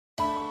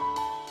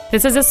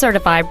This is a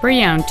certified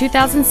pre-owned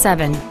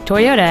 2007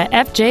 Toyota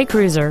FJ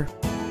Cruiser.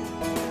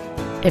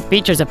 It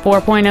features a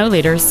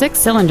 4.0-liter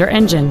six-cylinder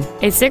engine,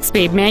 a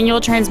 6-speed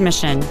manual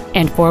transmission,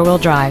 and 4-wheel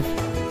drive.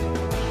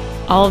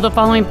 All of the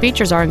following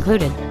features are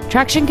included: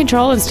 traction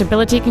control and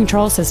stability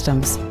control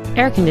systems,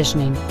 air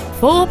conditioning,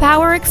 full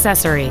power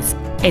accessories,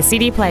 a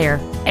CD player,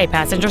 a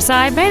passenger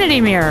side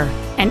vanity mirror,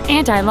 an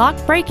anti-lock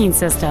braking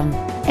system,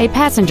 a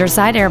passenger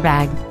side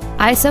airbag,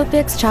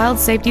 ISOFIX child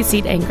safety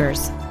seat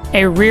anchors,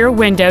 a rear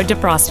window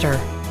defroster,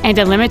 and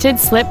a limited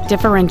slip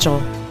differential.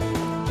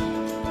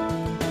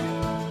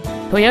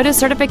 Toyota's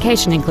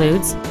certification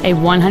includes a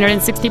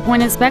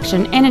 160-point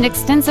inspection and an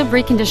extensive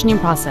reconditioning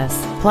process,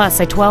 plus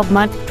a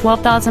 12-month,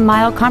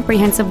 12,000-mile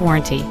comprehensive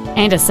warranty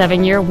and a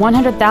 7-year,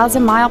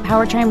 100,000-mile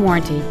powertrain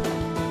warranty.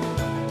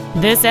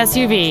 This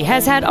SUV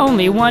has had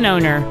only one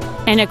owner,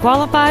 and it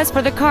qualifies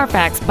for the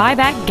Carfax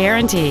buyback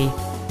guarantee.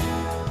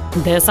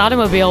 This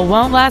automobile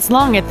won't last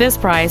long at this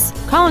price.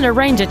 Call and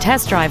arrange a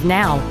test drive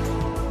now.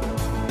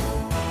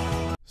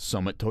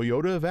 Summit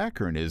Toyota of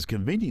Akron is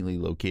conveniently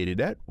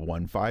located at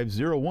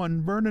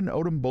 1501 Vernon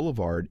Odom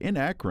Boulevard in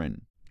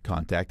Akron.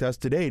 Contact us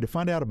today to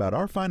find out about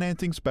our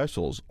financing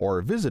specials or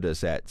visit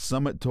us at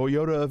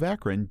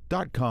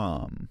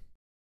summittoyotaofakron.com.